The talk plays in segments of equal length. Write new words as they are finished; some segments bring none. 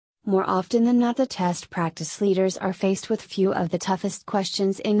More often than not, the test practice leaders are faced with few of the toughest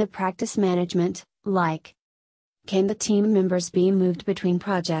questions in the practice management, like: can the team members be moved between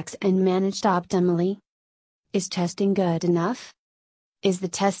projects and managed optimally? Is testing good enough? Is the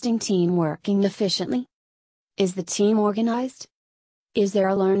testing team working efficiently? Is the team organized? Is there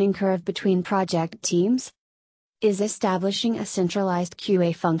a learning curve between project teams? Is establishing a centralized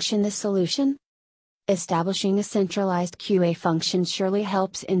QA function the solution? Establishing a centralized QA function surely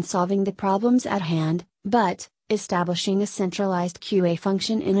helps in solving the problems at hand, but establishing a centralized QA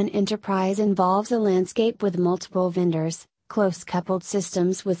function in an enterprise involves a landscape with multiple vendors, close coupled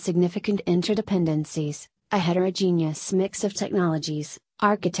systems with significant interdependencies, a heterogeneous mix of technologies,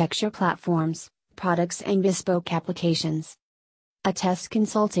 architecture platforms, products and bespoke applications. A test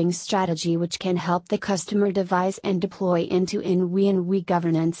consulting strategy which can help the customer devise and deploy end-to-end W&W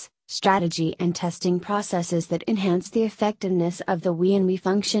governance, strategy and testing processes that enhance the effectiveness of the W&W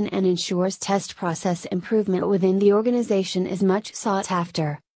function and ensures test process improvement within the organization is much sought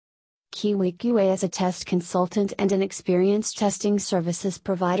after. KiwiQA as a test consultant and an experienced testing services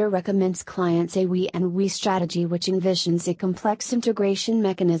provider recommends clients a W&W strategy which envisions a complex integration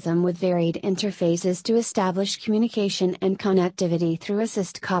mechanism with varied interfaces to establish communication and connectivity through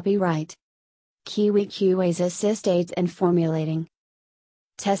assist copyright. KiwiQA's assist aids in formulating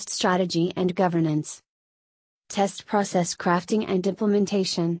test strategy and governance, test process crafting and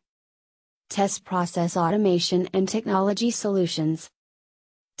implementation, test process automation and technology solutions,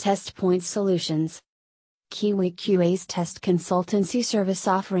 test point solutions. KiwiQA's test consultancy service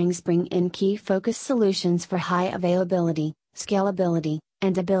offerings bring in key focus solutions for high availability, scalability,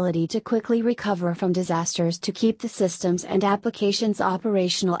 and ability to quickly recover from disasters to keep the systems and applications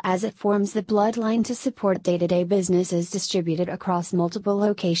operational as it forms the bloodline to support day-to-day businesses distributed across multiple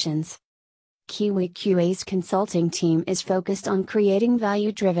locations. KiwiQA's consulting team is focused on creating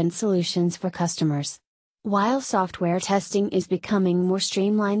value-driven solutions for customers. While software testing is becoming more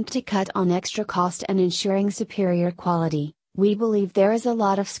streamlined to cut on extra cost and ensuring superior quality, we believe there is a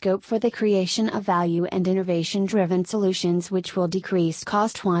lot of scope for the creation of value and innovation-driven solutions which will decrease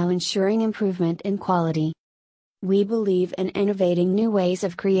cost while ensuring improvement in quality. We believe in innovating new ways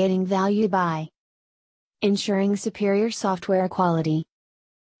of creating value by ensuring superior software quality,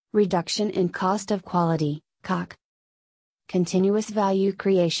 reduction in cost of quality, COQ, continuous value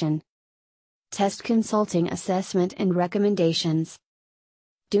creation, test consulting assessment and recommendations,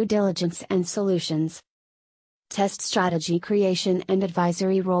 due diligence and solutions, test strategy creation and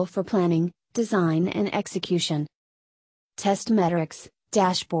advisory role for planning, design and execution, test metrics,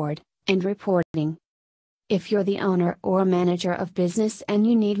 dashboard, and reporting. If you're the owner or manager of business and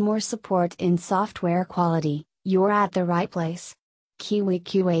you need more support in software quality, you're at the right place.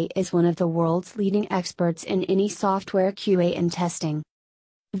 KiwiQA is one of the world's leading experts in any software QA and testing.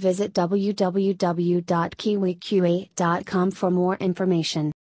 Visit www.kiwiqa.com for more information.